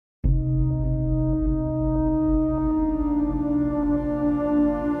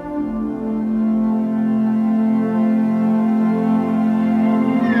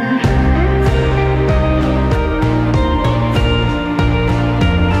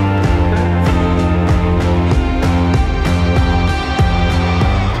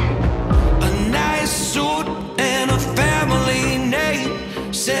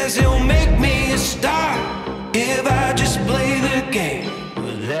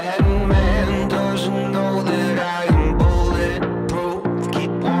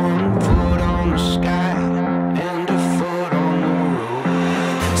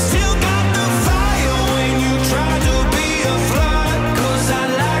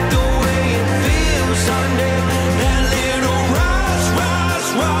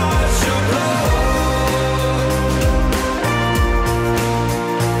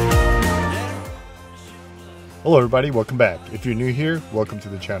Hello everybody, welcome back. If you're new here, welcome to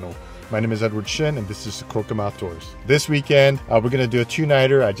the channel. My name is Edward Shin and this is PrimalOutdoors. This weekend, we're gonna do a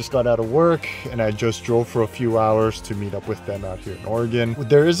two-nighter. I just got out of work and I just drove for a few hours to meet up with them out here in Oregon.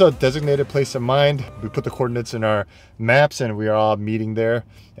 There is a designated place in mind. We put the coordinates in our maps and we are all meeting there,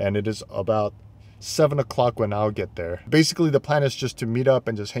 and it is about 7 o'clock when I'll get there. Basically, the plan is just to meet up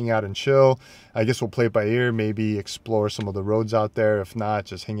and just hang out and chill. I guess we'll play it by ear, maybe explore some of the roads out there. If not,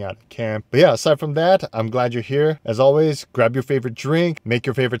 just hang out at camp. But yeah, aside from that, I'm glad you're here. As always, grab your favorite drink, make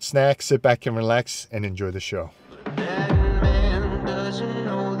your favorite snack, sit back and relax, and enjoy the show.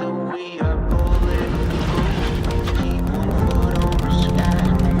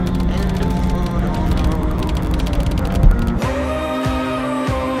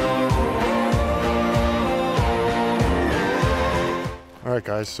 Alright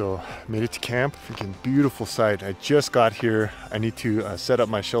guys, so made it to camp. Freaking beautiful sight. I just got here. I need to set up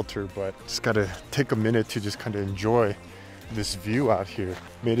my shelter, but just gotta take a minute to just kind of enjoy this view out here.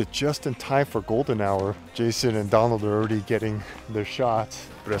 Made it just in time for golden hour. Jason and Donald are already getting their shots.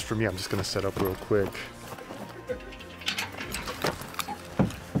 But as for me, I'm just gonna set up real quick.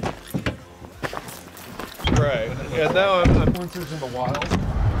 Right, and now I'm hunters in the wild.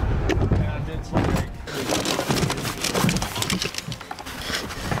 And it's like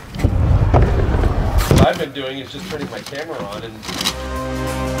what I've been doing is just turning my camera on and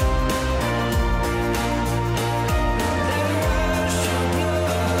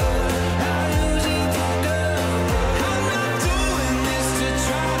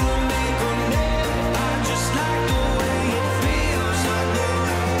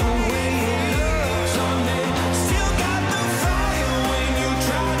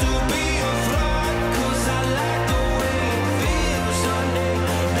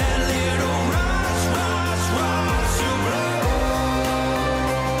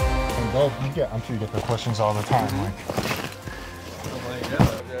I'm sure you get the questions all the time, like,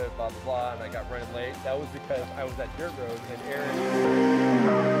 blah blah blah, and I got running late. That was because I was at Dirt Road and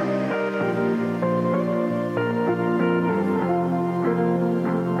Aaron.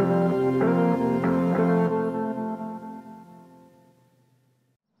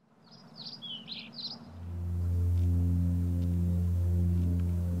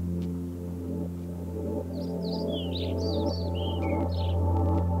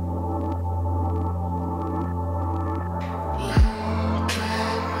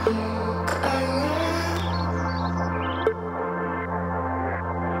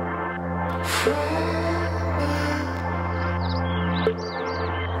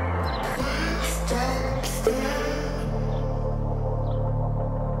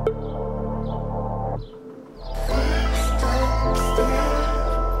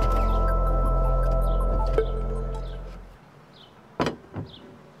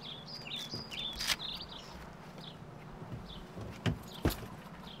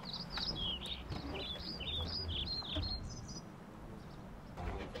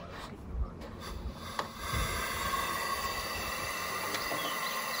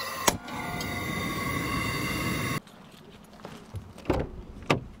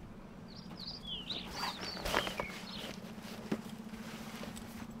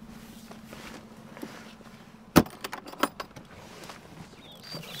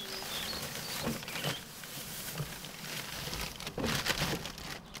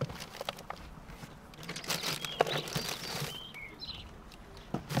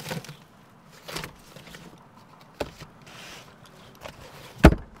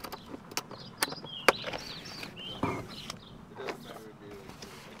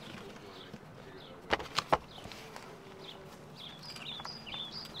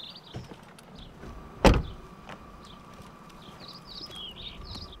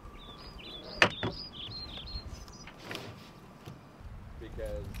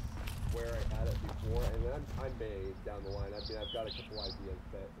 Because where I had it before, and then I may down the line. I mean, I've got a couple ideas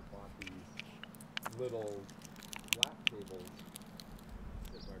that I bought these little lap tables.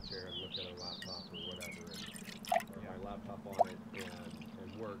 Sit in our chair and look at a laptop or whatever, and my laptop on it, and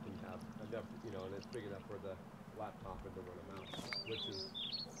work and have enough, you know, and it's big enough for the laptop and to run a mouse, which is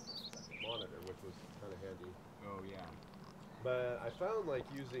a monitor, which was kind of handy. Oh yeah. But I found like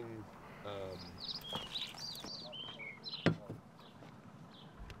using.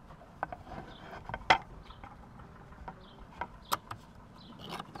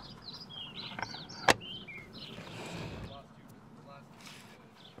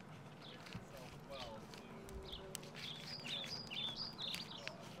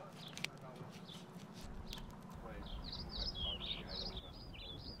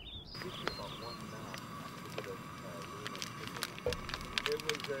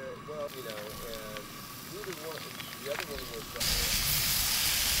 well, you know, and we really want, the other one was,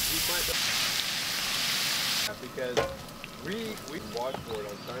 we might because we washboard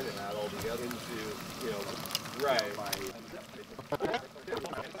on China Hat all together into, you know, right.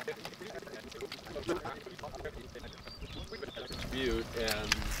 Butte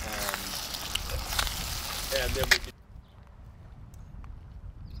and then we could,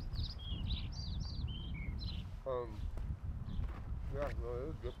 yeah, no, it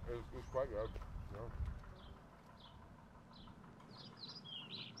was good. It was quite good. Yeah.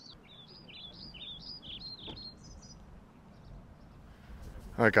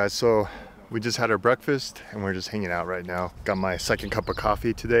 All right, guys, so we just had our breakfast and we're just hanging out right now. Got my second cup of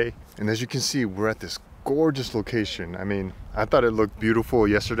coffee today. And as you can see, we're at this gorgeous location. I mean, I thought it looked beautiful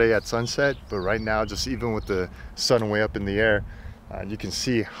yesterday at sunset, but right now, just even with the sun way up in the air, you can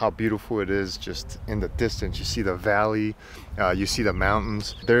see how beautiful it is just in the distance. You see the valley, you see the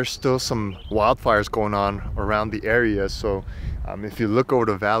mountains. There's still some wildfires going on around the area, so if you look over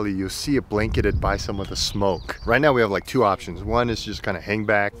the valley, you'll see it blanketed by some of the smoke. Right now we have like two options. One is just kind of hang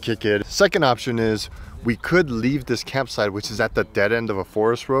back, kick it. Second option is we could leave this campsite, which is at the dead end of a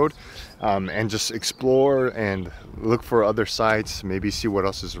forest road, and just explore and look for other sites, maybe see what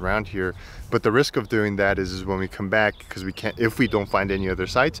else is around here. But the risk of doing that is when we come back, because we can't, if we don't find any other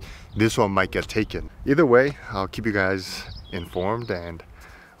sites, this one might get taken. Either way, I'll keep you guys informed and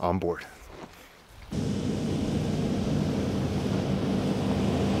on board.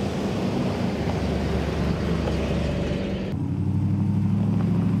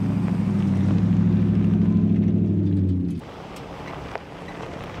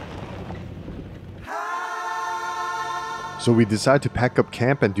 So we decided to pack up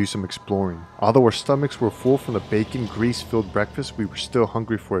camp and do some exploring. Although our stomachs were full from the bacon grease-filled breakfast, we were still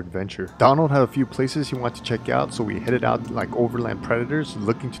hungry for adventure. Donald had a few places he wanted to check out, so we headed out like overland predators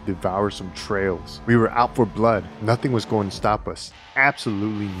looking to devour some trails. We were out for blood. Nothing was going to stop us.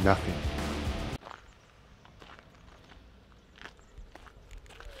 Absolutely nothing.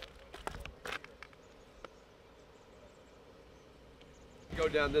 Go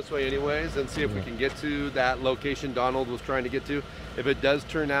down this way anyways and see if we can get to that location Donald was trying to get to. If it does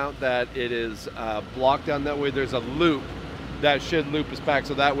turn out that it is blocked down that way, there's a loop that should loop us back,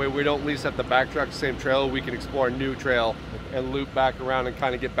 so that way we don't at least have to backtrack the same trail. We can explore a new trail and loop back around and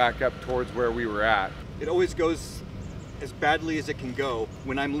kind of get back up towards where we were at. It always goes as badly as it can go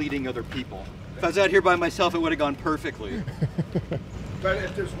when I'm leading other people. If I was out here by myself, it would have gone perfectly. But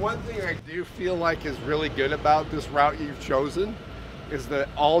if there's one thing I do feel like is really good about this route you've chosen, is that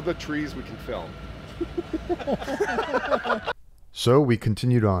all the trees we can film. So we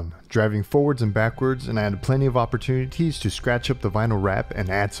continued on, driving forwards and backwards, and I had plenty of opportunities to scratch up the vinyl wrap and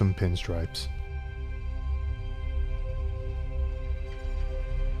add some pinstripes.